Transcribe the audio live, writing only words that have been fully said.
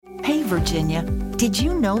Virginia. Did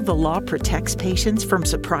you know the law protects patients from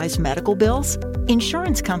surprise medical bills?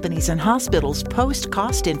 Insurance companies and hospitals post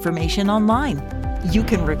cost information online. You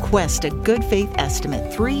can request a good faith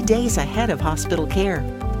estimate 3 days ahead of hospital care.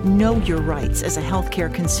 Know your rights as a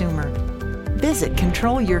healthcare consumer. Visit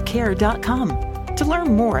controlyourcare.com to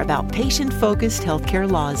learn more about patient-focused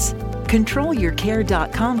healthcare laws.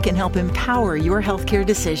 ControlYourCare.com can help empower your healthcare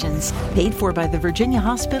decisions. Paid for by the Virginia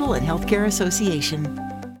Hospital and Healthcare Association.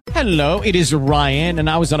 Hello, it is Ryan, and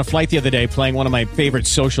I was on a flight the other day playing one of my favorite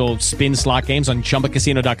social spin slot games on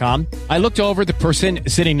ChumbaCasino.com. I looked over at the person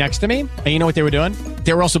sitting next to me, and you know what they were doing?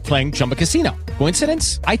 They were also playing Chumba Casino.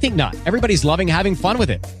 Coincidence? I think not. Everybody's loving having fun with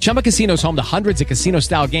it. Chumba Casino is home to hundreds of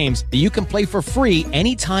casino-style games that you can play for free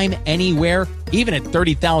anytime, anywhere, even at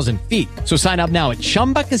 30,000 feet. So sign up now at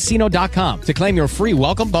ChumbaCasino.com to claim your free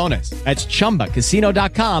welcome bonus. That's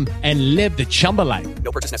ChumbaCasino.com and live the Chumba life.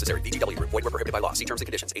 No purchase necessary. VGW. Void where prohibited by law. See terms and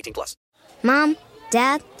conditions. 18+. Mom,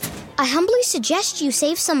 Dad, I humbly suggest you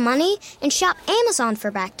save some money and shop Amazon for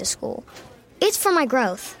back to school. It's for my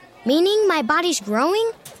growth, meaning my body's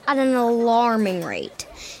growing at an alarming rate.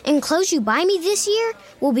 And clothes you buy me this year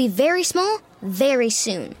will be very small very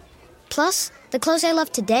soon. Plus, the clothes I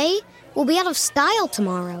love today will be out of style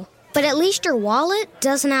tomorrow. But at least your wallet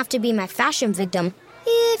doesn't have to be my fashion victim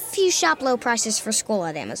if you shop low prices for school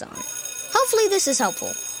at Amazon. Hopefully this is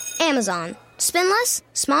helpful. Amazon. Spend less,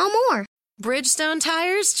 smile more. Bridgestone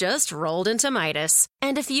tires just rolled into Midas.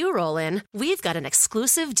 And if you roll in, we've got an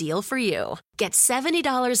exclusive deal for you. Get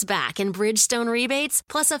 $70 back in Bridgestone rebates,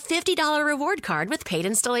 plus a $50 reward card with paid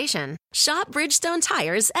installation. Shop Bridgestone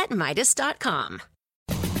tires at Midas.com.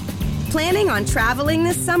 Planning on traveling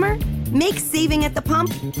this summer? Make saving at the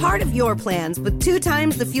pump part of your plans with 2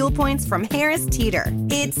 times the fuel points from Harris Teeter.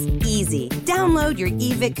 It's easy. Download your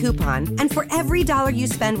eVic coupon, and for every $1 you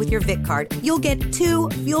spend with your Vic card, you'll get 2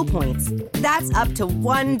 fuel points. That's up to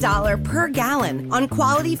 $1 per gallon on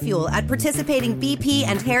quality fuel at participating BP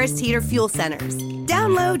and Harris Teeter fuel centers.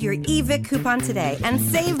 Download your eVic coupon today and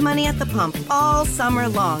save money at the pump all summer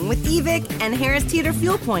long with eVic and Harris Teeter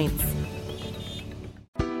fuel points.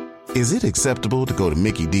 Is it acceptable to go to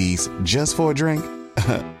Mickey D's just for a drink?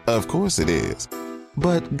 Of course it is.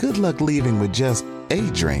 But good luck leaving with just a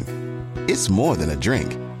drink. It's more than a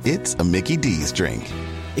drink. It's a Mickey D's drink.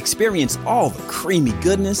 Experience all the creamy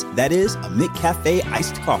goodness that is a McCafe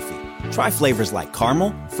iced coffee. Try flavors like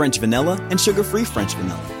caramel, French vanilla, and sugar-free French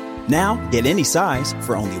vanilla. Now, get any size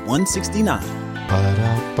for only $1.69.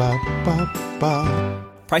 Ba-da-ba-ba-ba.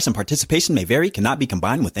 Price and participation may vary, cannot be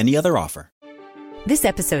combined with any other offer. This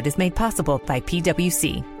episode is made possible by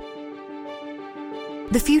PwC.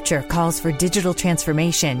 The future calls for digital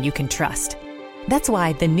transformation you can trust. That's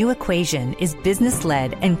why The New Equation is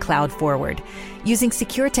business-led and cloud-forward, using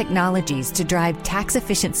secure technologies to drive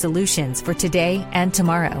tax-efficient solutions for today and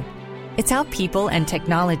tomorrow. It's how people and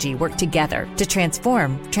technology work together to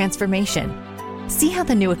transform transformation. See how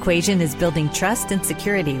The New Equation is building trust and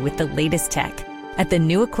security with the latest tech at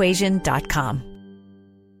thenewequation.com.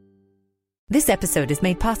 This episode is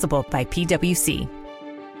made possible by PwC.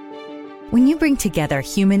 When you bring together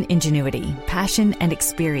human ingenuity, passion, and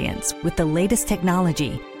experience with the latest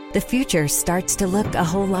technology, the future starts to look a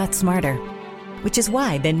whole lot smarter. Which is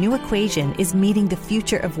why The New Equation is meeting the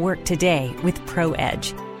future of work today with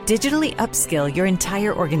ProEdge. Digitally upskill your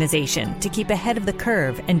entire organization to keep ahead of the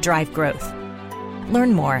curve and drive growth.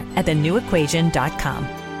 Learn more at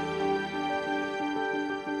thenewequation.com.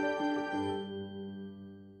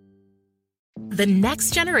 The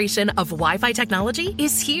next generation of Wi-Fi technology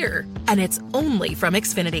is here, and it's only from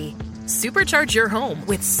Xfinity. Supercharge your home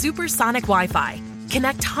with supersonic Wi-Fi.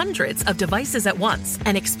 Connect hundreds of devices at once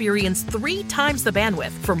and experience 3 times the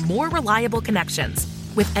bandwidth for more reliable connections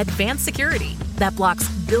with advanced security that blocks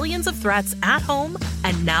billions of threats at home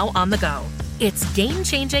and now on the go. It's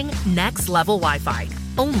game-changing, next-level Wi-Fi,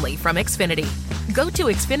 only from Xfinity. Go to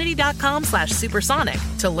xfinity.com/supersonic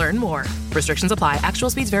to learn more. Restrictions apply. Actual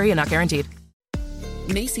speeds vary and not guaranteed.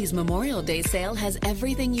 Macy's Memorial Day sale has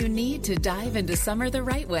everything you need to dive into summer the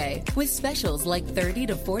right way, with specials like 30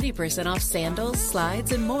 to 40% off sandals,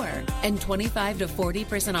 slides, and more, and 25 to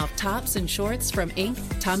 40% off tops and shorts from Inc.,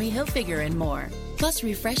 Tommy Hilfiger, and more. Plus,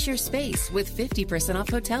 refresh your space with 50% off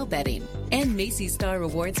hotel bedding. And Macy's Star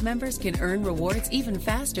Rewards members can earn rewards even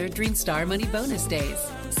faster during Star Money Bonus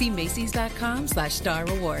Days. See Macys.com/Star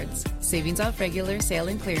Rewards. Savings off regular sale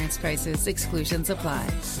and clearance prices. Exclusions apply.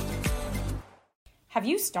 Have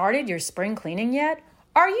you started your spring cleaning yet?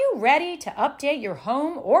 Are you ready to update your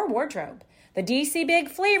home or wardrobe? The DC Big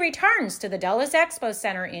Flea returns to the Dulles Expo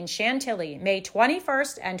Center in Chantilly, May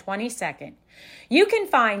 21st and 22nd. You can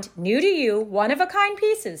find new-to-you, one-of-a-kind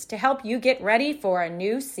pieces to help you get ready for a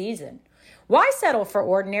new season. Why settle for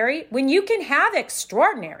ordinary when you can have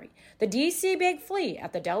extraordinary? The DC Big Flea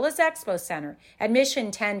at the Dulles Expo Center.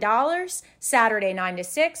 Admission $10, Saturday 9 to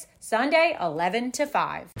 6, Sunday 11 to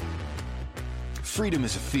 5. Freedom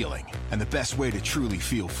is a feeling, and the best way to truly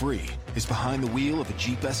feel free is behind the wheel of a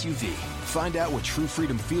Jeep SUV. Find out what true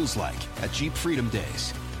freedom feels like at Jeep Freedom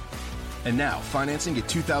Days. And now, financing at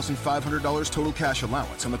 $2,500 total cash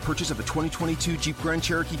allowance on the purchase of a 2022 Jeep Grand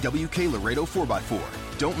Cherokee WK Laredo 4x4.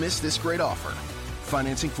 Don't miss this great offer.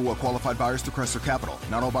 Financing for well-qualified buyers through Chrysler Capital.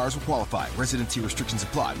 Not all buyers will qualify. Residency restrictions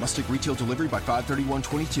apply. Must take retail delivery by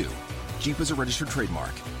 5/31/22. Jeep is a registered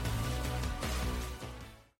trademark.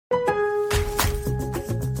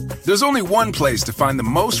 There's only one place to find the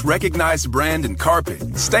most recognized brand in carpet,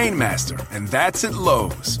 Stainmaster, and that's at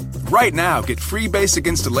Lowe's. Right now, get free basic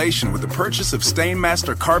installation with the purchase of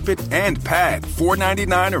Stainmaster carpet and pad,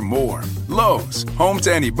 $4.99 or more. Lowe's, home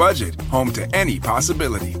to any budget, home to any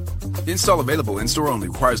possibility. Install available in-store only.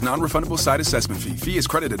 Requires non-refundable site assessment fee. Fee is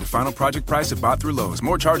credited to final project price if bought through Lowe's.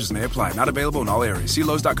 More charges may apply. Not available in all areas. See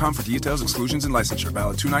Lowe's.com for details, exclusions, and licensure.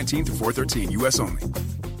 Valid 2/19 through 4/13. U.S. only.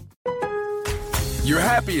 Your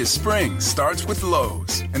happiest spring starts with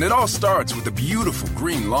Lowe's, and it all starts with a beautiful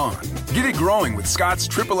green lawn. Get it growing with Scott's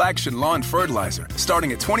Triple Action Lawn Fertilizer,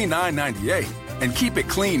 starting at $29.98. And keep it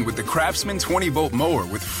clean with the Craftsman 20-volt mower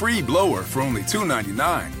with free blower for only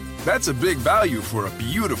 $2.99. That's a big value for a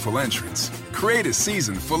beautiful entrance. Create a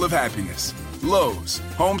season full of happiness. Lowe's,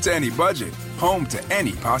 home to any budget, home to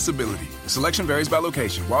any possibility. Selection varies by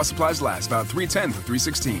location. While supplies last, about 3/10 through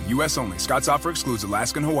 3/16. U.S. only. Scott's offer excludes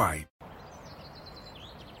Alaska and Hawaii.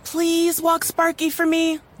 Please walk Sparky for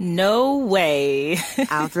me. No way.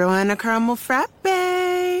 I'll throw in a caramel frappe.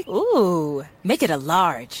 Ooh, make it a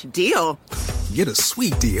large. Deal. Get a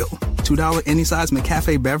sweet deal. $2 any size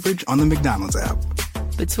McCafe beverage on the McDonald's app.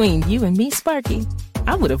 Between you and me, Sparky,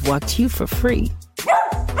 I would have walked you for free.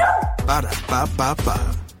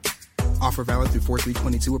 Ba-da-ba-ba-ba. Offer valid through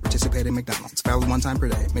 4/3/22 at participating McDonald's. Valid one time per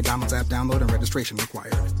day. McDonald's app download and registration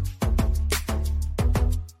required.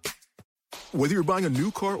 Whether you're buying a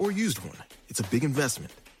new car or used one, it's a big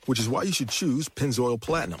investment, which is why you should choose Pennzoil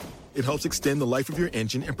Platinum. It helps extend the life of your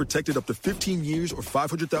engine and protect it up to 15 years or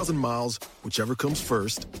 500,000 miles, whichever comes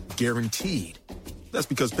first, guaranteed. That's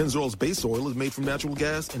because Pennzoil's base oil is made from natural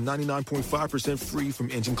gas and 99.5% free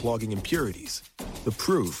from engine clogging impurities. The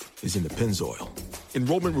proof is in the Pennzoil.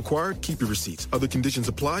 Enrollment required. Keep your receipts. Other conditions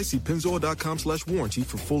apply. See pennzoil.com/warranty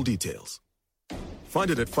for full details.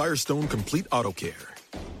 Find it at Firestone Complete Auto Care.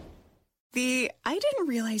 The I didn't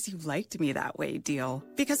realize you liked me that way deal.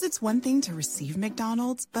 Because it's one thing to receive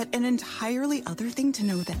McDonald's, but an entirely other thing to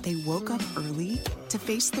know that they woke up early to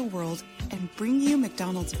face the world and bring you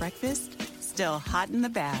McDonald's breakfast still hot in the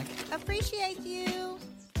bag. Appreciate you.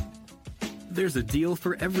 There's a deal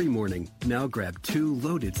for every morning. Now grab 2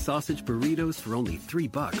 loaded sausage burritos for only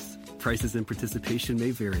 $3. Prices and participation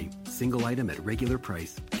may vary. Single item at regular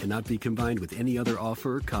price. Cannot be combined with any other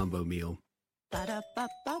offer or combo meal.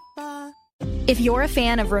 Ba-da-ba-ba-ba. If you're a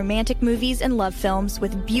fan of romantic movies and love films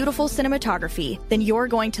with beautiful cinematography, then you're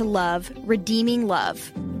going to love Redeeming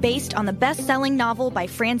Love. Based on the best-selling novel by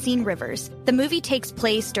Francine Rivers, the movie takes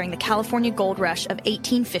place during the California Gold Rush of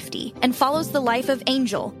 1850 and follows the life of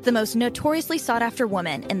Angel, the most notoriously sought-after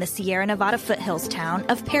woman in the Sierra Nevada foothills town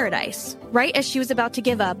of Paradise. Right as she was about to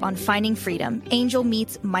give up on finding freedom, Angel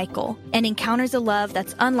meets Michael and encounters a love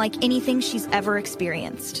that's unlike anything she's ever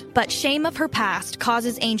experienced. But shame of her past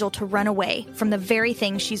causes Angel to run away from the very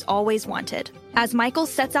thing she's always wanted. As Michael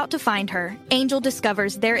sets out to find her, Angel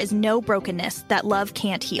discovers there is no brokenness that love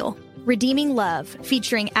can't heal. Redeeming Love,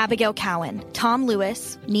 featuring Abigail Cowan, Tom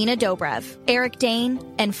Lewis, Nina Dobrev, Eric Dane,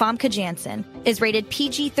 and Famke Janssen, is rated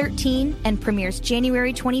PG-13 and premieres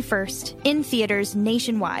January 21st in theaters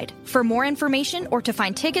nationwide. For more information or to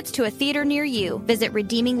find tickets to a theater near you, visit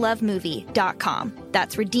RedeemingLoveMovie.com.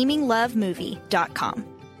 That's RedeemingLoveMovie.com.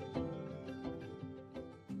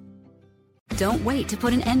 Don't wait to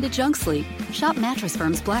put an end to junk sleep. Shop Mattress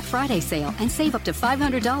Firm's Black Friday sale and save up to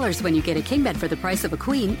 $500 when you get a king bed for the price of a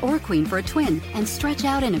queen or a queen for a twin. And stretch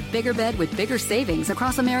out in a bigger bed with bigger savings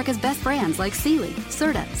across America's best brands like Sealy,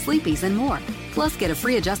 Serta, Sleepy's, and more. Plus, get a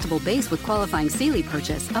free adjustable base with qualifying Sealy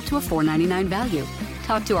purchase up to a $4.99 value.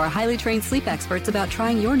 Talk to our highly trained sleep experts about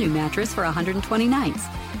trying your new mattress for 120 nights.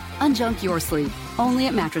 Unjunk your sleep, only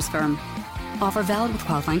at Mattress Firm. Offer valid with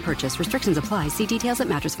qualifying purchase. Restrictions apply. See details at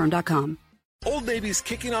mattressfirm.com. Old Navy's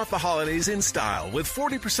kicking off the holidays in style with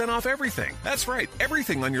 40% off everything. That's right,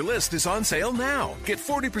 everything on your list is on sale now. Get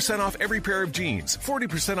 40% off every pair of jeans,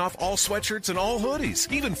 40% off all sweatshirts and all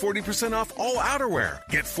hoodies, even 40% off all outerwear.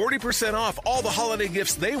 Get 40% off all the holiday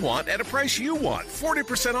gifts they want at a price you want.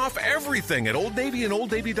 40% off everything at Old Navy and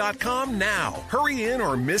OldNavy.com now. Hurry in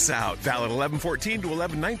or miss out. Valid 11/14 to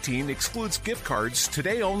 11/19. Excludes gift cards,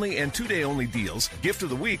 today only and 2-day only deals. Gift of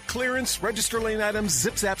the week, clearance, register lane items,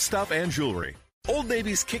 zip-zap stuff, and jewelry. Old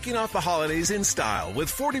Navy's kicking off the holidays in style with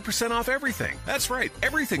 40% off everything. That's right,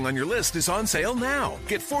 everything on your list is on sale now.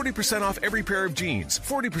 Get 40% off every pair of jeans,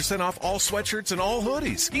 40% off all sweatshirts and all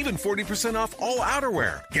hoodies, even 40% off all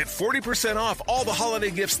outerwear. Get 40% off all the holiday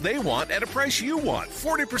gifts they want at a price you want.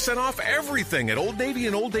 40% off everything at Old Navy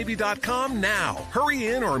and OldNavy.com now. Hurry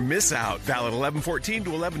in or miss out. Valid 11/14 to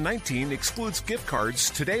 11/19. Excludes gift cards,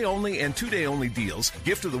 today only and 2-day only deals.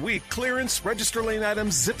 Gift of the week, clearance, register lane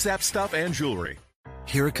items, zip-zap stuff, and jewelry.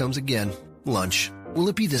 Here it comes again. Lunch. Will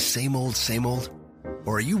it be the same old, same old?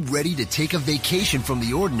 Or are you ready to take a vacation from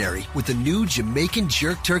the ordinary with the new Jamaican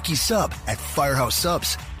Jerk Turkey Sub at Firehouse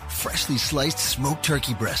Subs? Freshly sliced smoked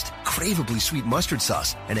turkey breast, craveably sweet mustard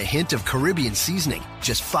sauce, and a hint of Caribbean seasoning.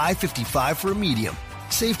 Just $5.55 for a medium.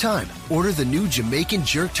 Save time. Order the new Jamaican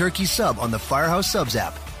Jerk Turkey Sub on the Firehouse Subs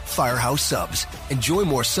app. Firehouse Subs. Enjoy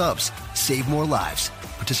more subs. Save more lives.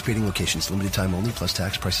 Participating locations. Limited time only, plus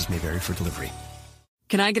tax. Prices may vary for delivery.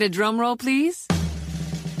 Can I get a drum roll, please?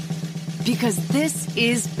 Because this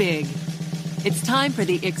is big. It's time for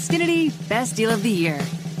the Xfinity Best Deal of the Year.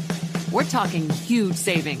 We're talking huge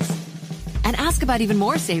savings. And ask about even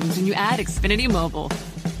more savings when you add Xfinity Mobile.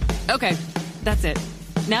 Okay, that's it.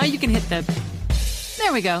 Now you can hit the...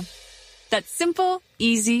 There we go. That's simple,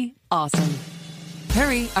 easy, awesome.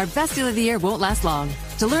 Hurry, our Best Deal of the Year won't last long.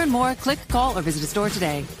 To learn more, click, call, or visit a store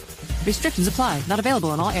today. Restrictions apply. Not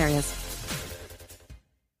available in all areas.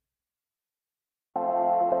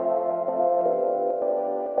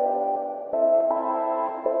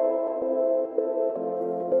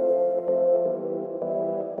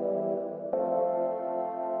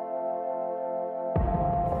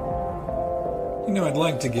 You know, I'd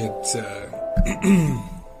like to get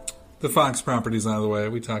the Fox properties out of the way.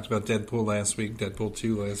 We talked about Deadpool last week, Deadpool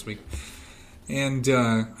 2 last week. And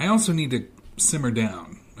I also need to simmer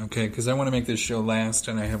down, okay? Because I want to make this show last,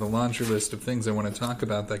 and I have a laundry list of things I want to talk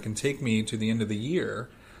about that can take me to the end of the year,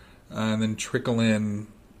 and then trickle in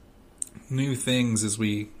new things as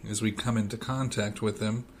we come into contact with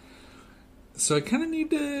them. So I kind of need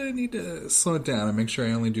to slow it down and make sure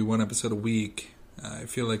I only do one episode a week. I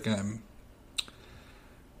feel like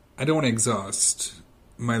I don't want to exhaust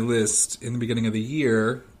my list in the beginning of the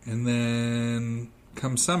year, and then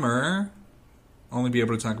come summer, only be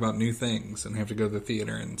able to talk about new things and have to go to the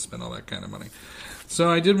theater and spend all that kind of money.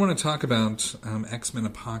 So I did want to talk about X-Men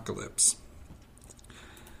Apocalypse,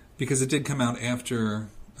 because it did come out after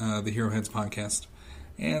the Hero Heads podcast,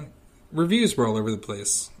 and reviews were all over the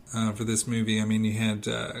place for this movie. I mean, you had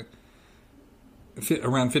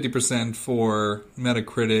around 50% for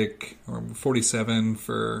Metacritic, or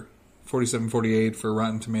 48 for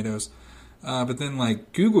Rotten Tomatoes. But then,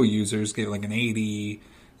 like, Google users gave it like an 80,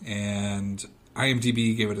 and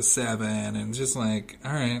IMDb gave it a 7, and it's just like,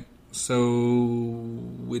 all right, so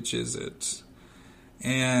which is it?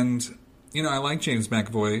 And, you know, I like James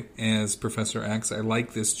McAvoy as Professor X. I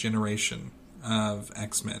like this generation of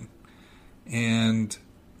X-Men. And,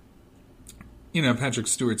 you know, Patrick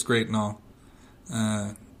Stewart's great and all.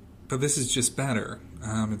 But this is just better.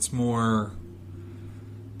 It's more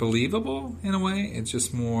believable in a way. It's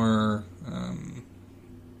just more...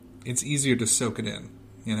 it's easier to soak it in,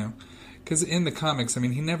 you know? Because in the comics, I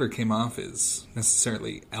mean, he never came off as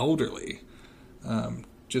necessarily elderly.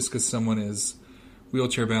 Just because someone is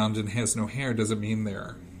wheelchair-bound and has no hair doesn't mean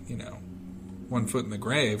they're, you know, 1 foot in the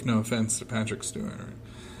grave. No offense to Patrick Stewart.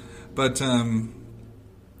 But,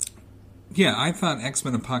 yeah, I thought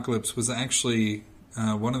X-Men Apocalypse was actually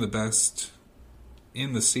one of the best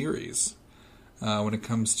in the series when it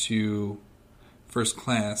comes to First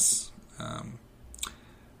Class.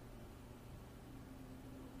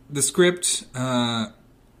 The script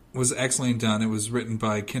was excellently done. It was written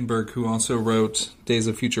by Ken Burke, who also wrote Days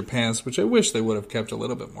of Future Past, which I wish they would have kept a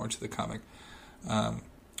little bit more to the comic.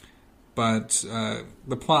 But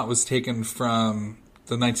the plot was taken from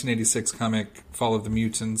the 1986 comic Fall of the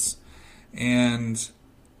Mutants, and,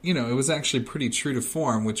 you know, it was actually pretty true to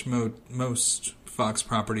form, which most Fox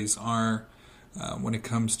properties are when it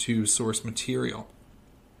comes to source material.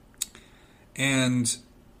 And,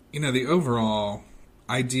 you know, the overall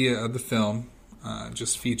idea of the film,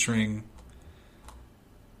 just featuring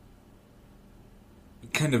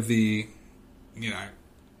kind of the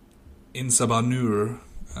Insa Nur,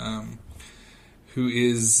 who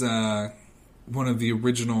is one of the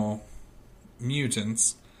original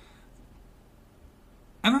mutants.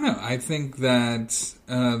 I don't know. I think that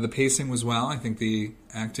the pacing was well. I think the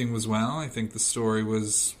acting was well. I think the story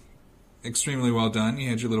was extremely well done. You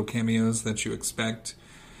had your little cameos that you expect.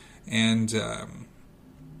 And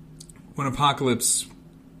when Apocalypse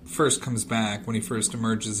first comes back, when he first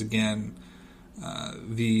emerges again,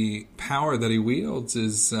 the power that he wields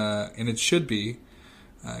is, and it should be,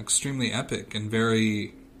 extremely epic and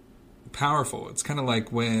very powerful. It's kind of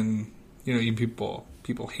like when,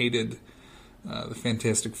 people hated the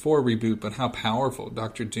Fantastic Four reboot, but how powerful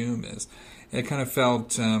Dr. Doom is. It kind of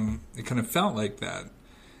felt like that.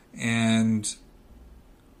 And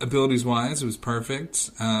abilities-wise, it was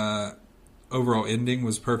perfect. Overall ending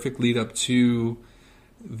was perfect. Lead up to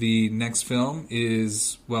the next film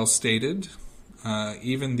is well stated.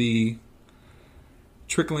 Even the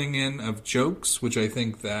trickling in of jokes, which I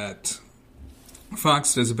think that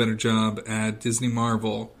Fox does a better job at Disney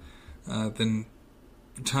Marvel than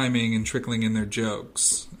timing and trickling in their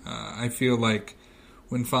jokes. I feel like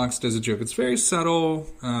when Fox does a joke, it's very subtle.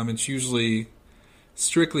 It's usually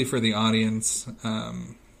strictly for the audience.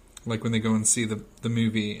 Like when they go and see the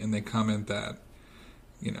movie and they comment that,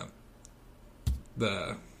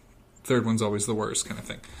 the third one's always the worst kind of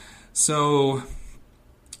thing. So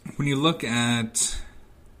when you look at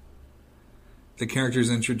the characters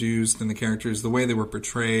introduced and the way they were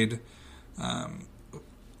portrayed,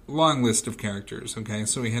 long list of characters, okay?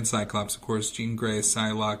 So we had Cyclops, of course, Jean Grey,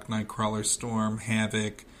 Psylocke, Nightcrawler, Storm,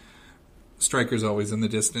 Havoc. Stryker's always in the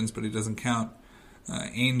distance, but he doesn't count.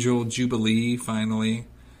 Angel, Jubilee, finally.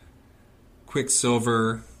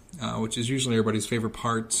 Quicksilver, which is usually everybody's favorite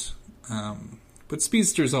part. But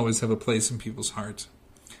speedsters always have a place in people's heart.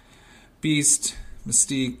 Beast,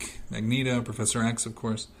 Mystique, Magneto, Professor X, of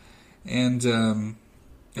course. And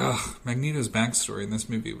Magneto's backstory in this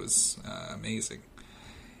movie was amazing.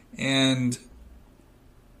 And,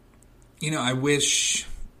 I wish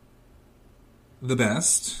the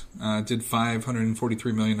best. Did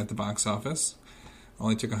 $543 million at the box office.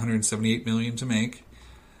 Only took $178 million to make.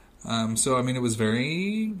 So, it was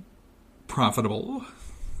very profitable.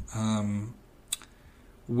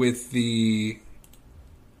 With the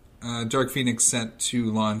Dark Phoenix set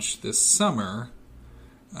to launch this summer,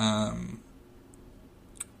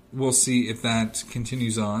 we'll see if that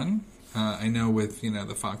continues on. I know with,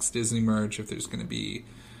 the Fox-Disney merge, if there's going to be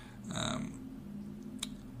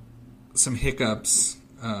some hiccups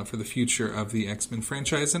for the future of the X-Men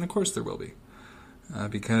franchise, and of course there will be.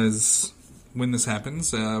 Because when this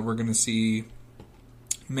happens, we're going to see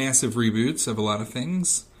massive reboots of a lot of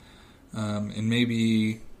things, and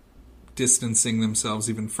maybe distancing themselves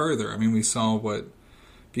even further. We saw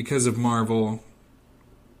because of Marvel,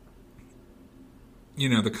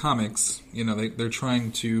 the comics, they're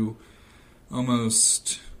trying to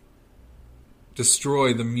almost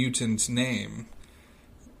destroy the mutant name.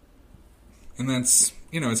 And that's,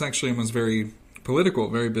 it's actually almost very political,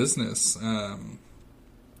 very business.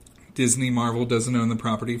 Disney, Marvel doesn't own the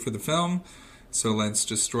property for the film, so let's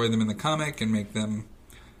destroy them in the comic and make them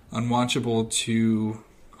unwatchable to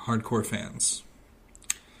hardcore fans.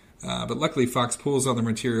 But luckily, Fox pulls all their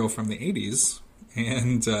material from the 80s,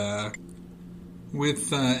 and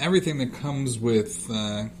with everything that comes with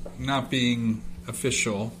not being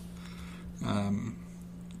official,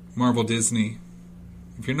 Marvel Disney,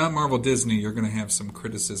 if you're not Marvel Disney, you're going to have some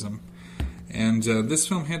criticism. And this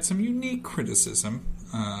film had some unique criticism,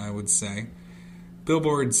 I would say.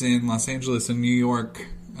 Billboards in Los Angeles and New York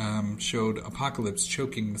showed Apocalypse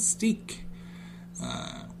choking Mystique.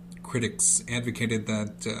 Critics advocated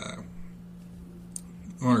that,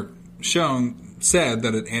 said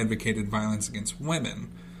that it advocated violence against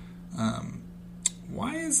women.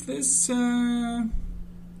 Why is this? Rose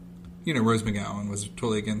McGowan was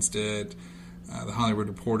totally against it. The Hollywood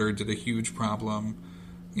Reporter did a huge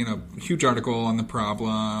huge article on the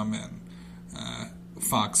problem, and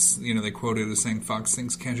Fox, they quoted as saying Fox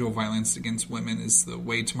thinks casual violence against women is the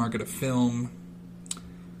way to market a film.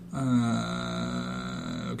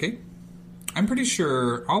 Okay. I'm pretty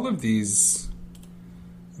sure all of these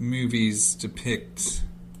movies depict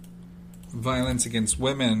violence against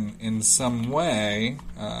women in some way.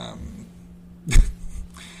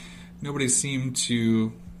 Nobody seemed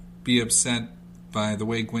to be upset by the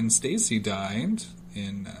way Gwen Stacy died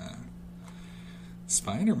in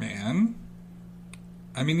Spider-Man.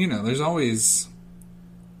 There's always,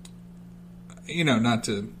 not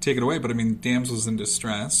to take it away, but damsels in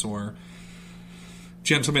distress or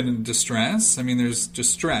gentlemen in distress. There's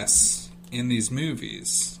distress in these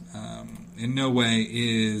movies. in no way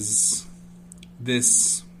is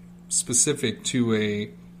this specific to a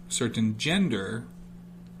certain gender.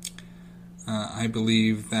 I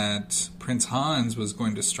believe that Prince Hans was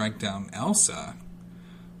going to strike down Elsa.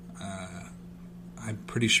 I'm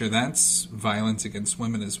pretty sure that's violence against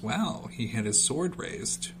women as well. He had his sword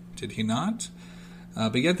raised, did he not?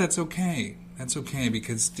 But yet that's okay. That's okay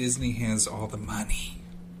because Disney has all the money.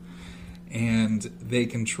 And they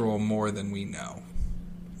control more than we know.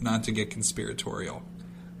 Not to get conspiratorial.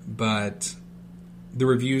 But the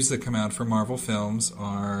reviews that come out for Marvel films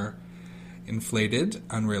are inflated,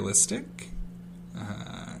 unrealistic,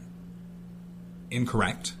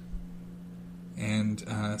 incorrect, and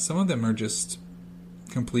some of them are just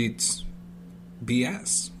complete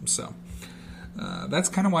BS. So that's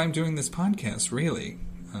kind of why I'm doing this podcast, really,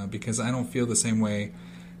 because I don't feel the same way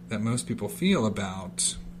that most people feel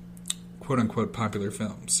about quote-unquote popular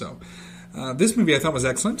films. So this movie I thought was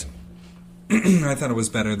excellent. I thought it was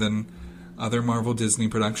better than other Marvel Disney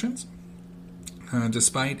productions.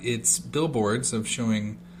 Despite its billboards of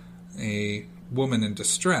showing a woman in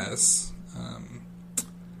distress,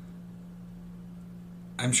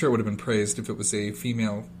 I'm sure it would have been praised if it was a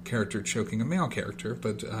female character choking a male character,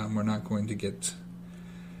 but we're not going to get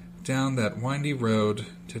down that windy road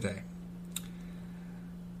today.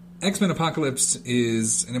 X-Men Apocalypse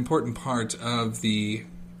is an important part of the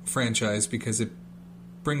franchise because it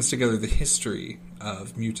brings together the history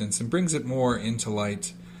of mutants and brings it more into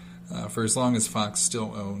light for as long as Fox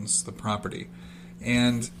still owns the property.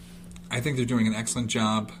 And I think they're doing an excellent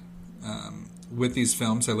job with these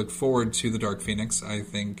films. I look forward to The Dark Phoenix. I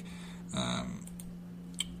think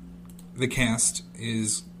the cast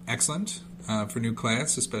is excellent for New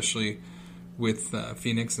Class, especially with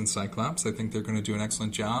Phoenix and Cyclops. I think they're going to do an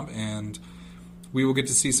excellent job, and we will get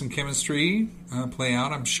to see some chemistry play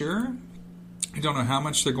out, I'm sure. I don't know how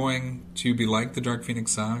much they're going to be like the Dark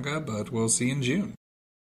Phoenix saga, but we'll see in June.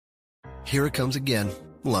 Here it comes again.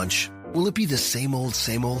 Lunch. Will it be the same old,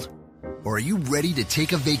 same old? Or are you ready to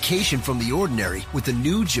take a vacation from the ordinary with the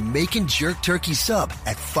new Jamaican Jerk Turkey Sub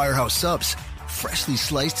at Firehouse Subs? Freshly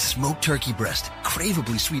sliced smoked turkey breast,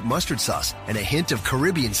 craveably sweet mustard sauce, and a hint of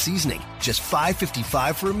Caribbean seasoning. Just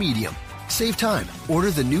 $5.55 for a medium. Save time.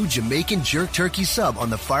 Order the new Jamaican Jerk Turkey Sub on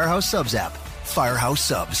the Firehouse Subs app. Firehouse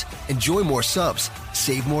Subs. Enjoy more subs.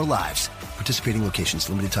 Save more lives. Participating locations.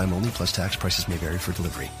 Limited time only, plus tax. Prices may vary for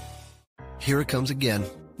delivery. Here it comes again.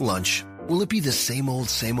 Lunch. Will it be the same old,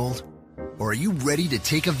 same old? Or are you ready to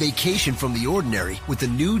take a vacation from the ordinary with the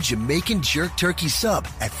new Jamaican Jerk Turkey Sub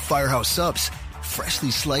at Firehouse Subs? Freshly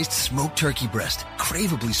sliced smoked turkey breast,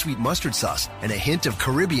 craveably sweet mustard sauce, and a hint of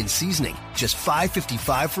Caribbean seasoning. Just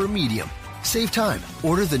 $5.55 for a medium. Save time.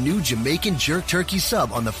 Order the new Jamaican Jerk Turkey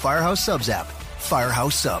Sub on the Firehouse Subs app.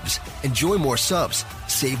 Firehouse Subs. Enjoy more subs.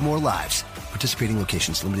 Save more lives. Participating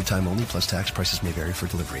locations. Limited time only, plus tax. Prices may vary for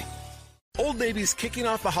delivery. Old Navy's kicking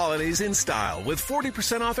off the holidays in style with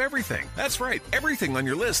 40% off everything. That's right, everything on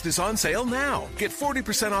your list is on sale now. Get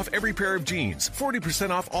 40% off every pair of jeans, 40%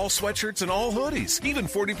 off all sweatshirts and all hoodies, even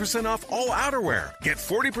 40% off all outerwear. Get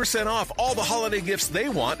 40% off all the holiday gifts they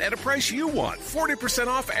want at a price you want. 40%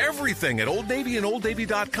 off everything at Old Navy and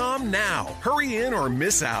OldNavy.com now. Hurry in or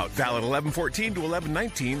miss out. Valid 11/14 to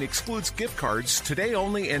 11/19, excludes gift cards, today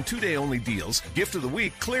only and 2-day only deals, gift of the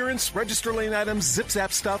week, clearance, register lane items,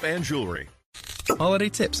 zip-zap stuff, and jewelry. Holiday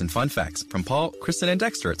tips and fun facts from Paul, Kristen, and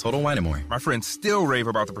Dexter at Total Wine & More. My friends still rave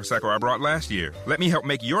about the Prosecco I brought last year. Let me help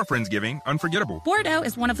make your Friendsgiving unforgettable. Bordeaux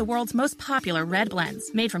is one of the world's most popular red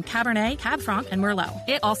blends, made from Cabernet, Cab Franc, and Merlot.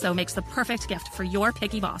 It also makes the perfect gift for your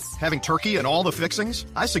picky boss. Having turkey and all the fixings?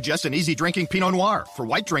 I suggest an easy-drinking Pinot Noir. For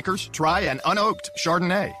white drinkers, try an unoaked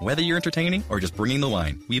Chardonnay. Whether you're entertaining or just bringing the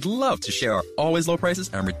wine, we'd love to share our always low prices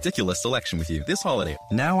and ridiculous selection with you this holiday.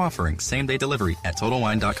 Now offering same-day delivery at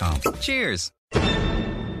TotalWine.com. Cheers!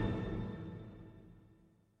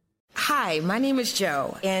 Hi, my name is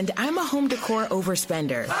Joe, and I'm a home decor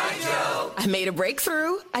overspender. Hi, Joe. I made a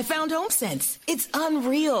breakthrough. I found HomeSense. It's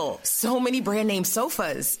unreal. So many brand name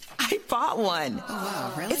sofas. I bought one. Oh,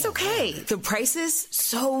 wow, really? It's okay. The prices,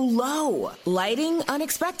 so low. Lighting,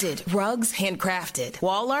 unexpected. Rugs, handcrafted.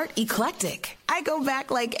 Wall art, eclectic. I go back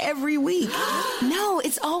like every week. No,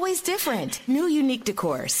 it's always different. New unique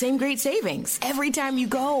decor, same great savings. Every time you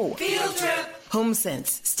go. Field trip.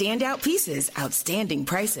 HomeSense. Standout pieces, outstanding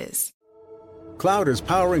prices. Cloud is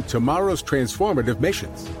powering tomorrow's transformative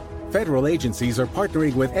missions. Federal agencies are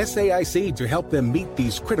partnering with SAIC to help them meet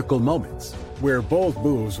these critical moments, where bold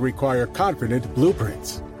moves require confident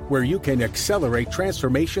blueprints, where you can accelerate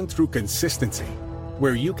transformation through consistency,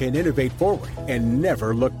 where you can innovate forward and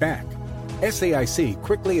never look back. SAIC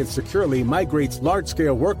quickly and securely migrates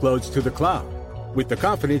large-scale workloads to the cloud with the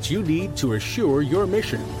confidence you need to assure your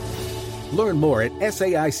mission. Learn more at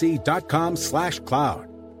SAIC.com/cloud.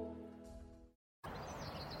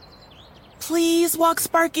 Please walk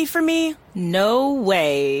Sparky for me. No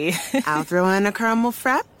way. I'll throw in a caramel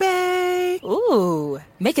frappe. Ooh,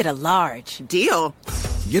 make it a large. Deal.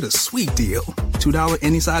 Get a sweet deal. $2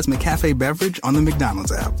 any size McCafe beverage on the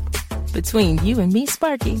McDonald's app. Between you and me,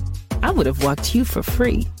 Sparky, I would have walked you for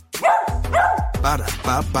free.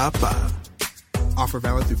 Ba-da-ba-ba-ba. Offer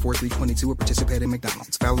valid through 4/3/22 at participating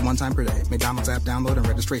McDonald's. Valid one time per day. McDonald's app download and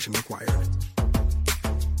registration required.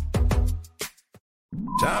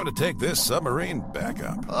 Time to take this submarine back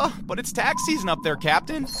up. But it's tax season up there,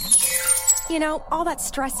 Captain. You know, all that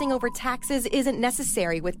stressing over taxes isn't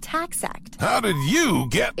necessary with TaxAct. How did you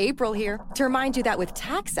get... April here to remind you that with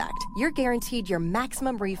TaxAct, you're guaranteed your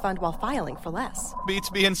maximum refund while filing for less. Beats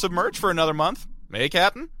being submerged for another month. Hey,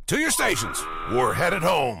 Captain? To your stations. We're headed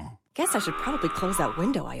home. Guess I should probably close that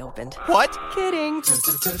window I opened. What? Kidding.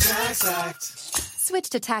 TaxAct. Switch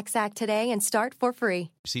to TaxAct today and start for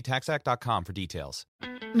free. See TaxAct.com for details.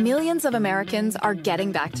 Millions of Americans are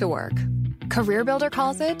getting back to work. CareerBuilder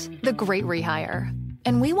calls it the Great Rehire.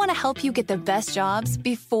 And we want to help you get the best jobs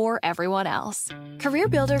before everyone else.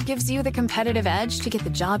 CareerBuilder gives you the competitive edge to get the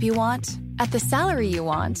job you want, at the salary you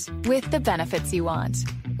want, with the benefits you want.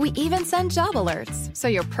 We even send job alerts, so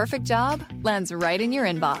your perfect job lands right in your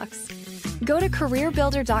inbox. Go to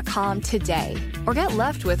CareerBuilder.com today, or get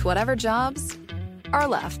left with whatever jobs are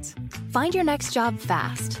left. Find your next job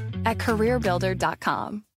fast at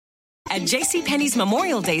CareerBuilder.com. At JCPenney's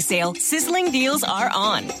Memorial Day sale, sizzling deals are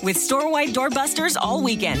on, with store-wide doorbusters all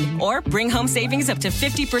weekend. Or bring home savings up to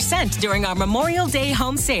 50% during our Memorial Day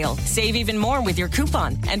home sale. Save even more with your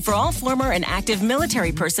coupon. And for all former and active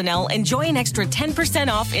military personnel, enjoy an extra 10%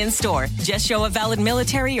 off in-store. Just show a valid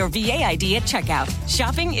military or VA ID at checkout.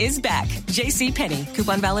 Shopping is back. JCPenney.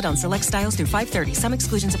 Coupon valid on select styles through 5/30. Some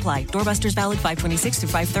exclusions apply. Doorbusters valid 5/26 through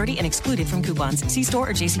 5/30 and excluded from coupons. See store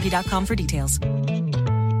or jcp.com for details.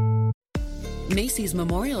 Macy's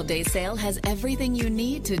Memorial Day sale has everything you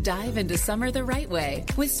need to dive into summer the right way,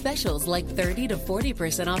 with specials like 30 to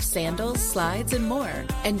 40% off sandals, slides, and more,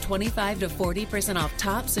 and 25 to 40% off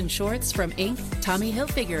tops and shorts from Inc., Tommy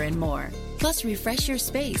Hilfiger, and more. Plus, refresh your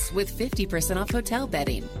space with 50% off hotel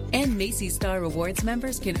bedding. And Macy's Star Rewards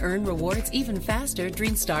members can earn rewards even faster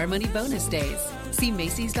during Star Money bonus days. See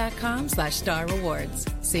Macys.com/Star Rewards.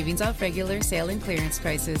 Savings off regular sale and clearance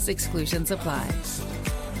prices. Exclusions apply.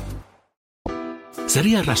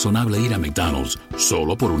 ¿Sería razonable ir a McDonald's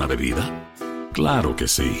solo por una bebida? Claro que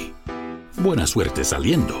sí. Buena suerte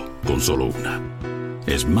saliendo con solo una.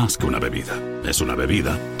 Es más que una bebida. Es una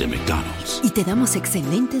bebida de McDonald's. Y te damos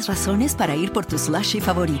excelentes razones para ir por tu slushie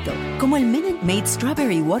favorito, como el Minute Maid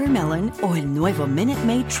Strawberry Watermelon o el nuevo Minute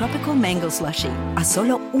Maid Tropical Mango Slushie, a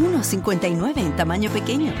solo $1.59 en tamaño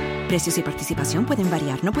pequeño. Precios y participación pueden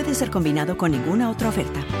variar. No puede ser combinado con ninguna otra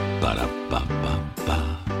oferta. Para pa pa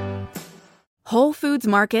pa. Whole Foods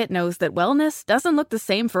Market knows that wellness doesn't look the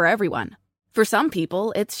same for everyone. For some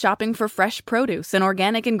people, it's shopping for fresh produce and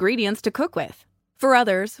organic ingredients to cook with. For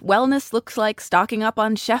others, wellness looks like stocking up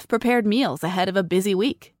on chef-prepared meals ahead of a busy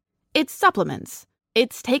week. It's supplements.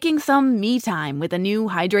 It's taking some me time with a new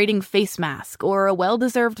hydrating face mask or a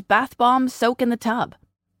well-deserved bath bomb soak in the tub.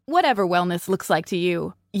 Whatever wellness looks like to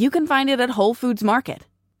you, you can find it at Whole Foods Market.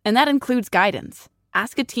 And that includes guidance.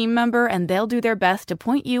 Ask a team member and they'll do their best to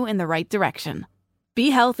point you in the right direction.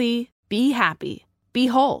 Be healthy, be happy, be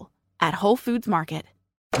whole at Whole Foods Market.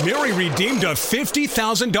 Mary redeemed a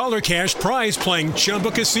 $50,000 cash prize playing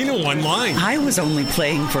Chumba Casino online. I was only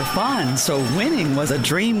playing for fun, so winning was a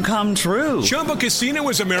dream come true. Chumba Casino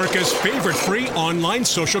is America's favorite free online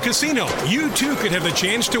social casino. You too could have the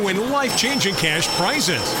chance to win life-changing cash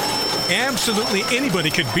prizes. Absolutely anybody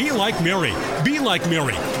could be like Mary. Be like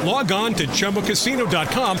Mary. Log on to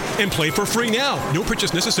ChumbaCasino.com and play for free now. No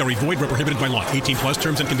purchase necessary. Void where prohibited by law. 18 plus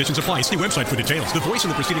terms and conditions apply. See website for details. The voice in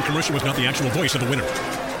the preceding commercial was not the actual voice of the winner.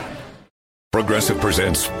 Progressive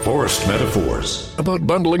presents Forced Metaphors about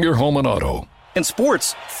bundling your home and auto. In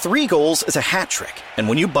sports, 3 goals is a hat trick. And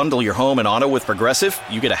when you bundle your home and auto with Progressive,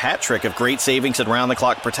 you get a hat trick of great savings and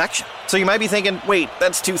round-the-clock protection. So you might be thinking, wait,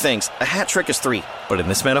 that's 2 things. A hat trick is 3. But in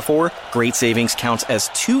this metaphor, great savings counts as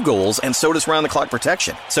 2 goals, and so does round-the-clock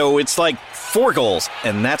protection. So it's like 4 goals,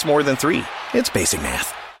 and that's more than 3. It's basic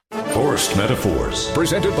math. Forced Metaphors.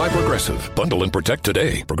 Presented by Progressive. Bundle and protect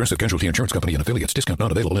today. Progressive Casualty Insurance Company and Affiliates. Discount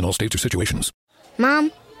not available in all states or situations.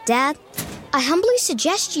 Mom, Dad, I humbly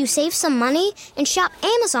suggest you save some money and shop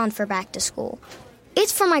Amazon for back to school.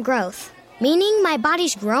 It's for my growth, meaning my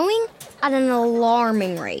body's growing at an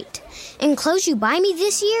alarming rate. And clothes you buy me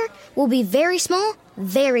this year will be very small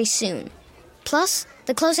very soon. Plus,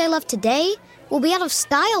 the clothes I love today will be out of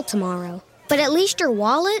style tomorrow. But at least your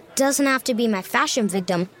wallet doesn't have to be my fashion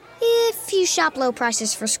victim if you shop low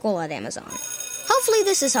prices for school at Amazon. Hopefully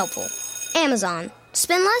this is helpful. Amazon.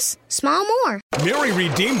 Spend less, smile more. Mary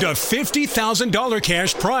redeemed a $50,000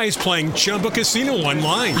 cash prize playing Chumba Casino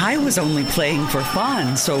online. I was only playing for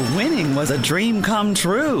fun, so winning was a dream come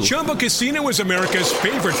true. Chumba Casino is America's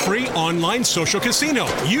favorite free online social casino.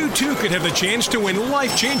 You, too, could have the chance to win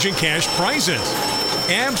life-changing cash prizes.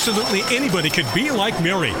 Absolutely anybody could be like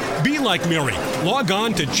Mary. Be like Mary. Log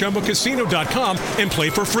on to ChumbaCasino.com and play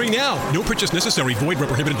for free now. No purchase necessary. Void where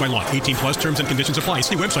prohibited by law. 18 plus terms and conditions apply.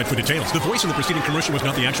 See website for details. The voice in the preceding commercial was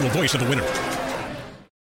not the actual voice of the winner.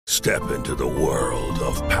 Step into the world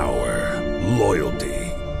of power, loyalty,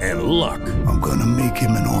 and luck. I'm gonna make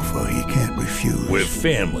him an offer he can't refuse. With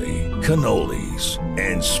family, cannolis,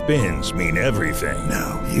 and spins mean everything.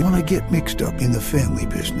 Now, you wanna get mixed up in the family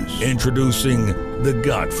business. Introducing The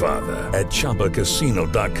Godfather at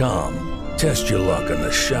ChumbaCasino.com. Test your luck in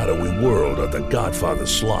the shadowy world of The Godfather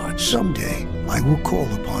slot. Someday, I will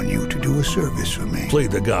call upon you to do a service for me. Play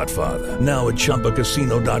The Godfather, now at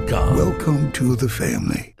ChumbaCasino.com. Welcome to the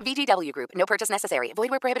family. VGW Group. No purchase necessary. Void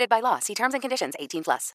where prohibited by law. See terms and conditions. 18 plus.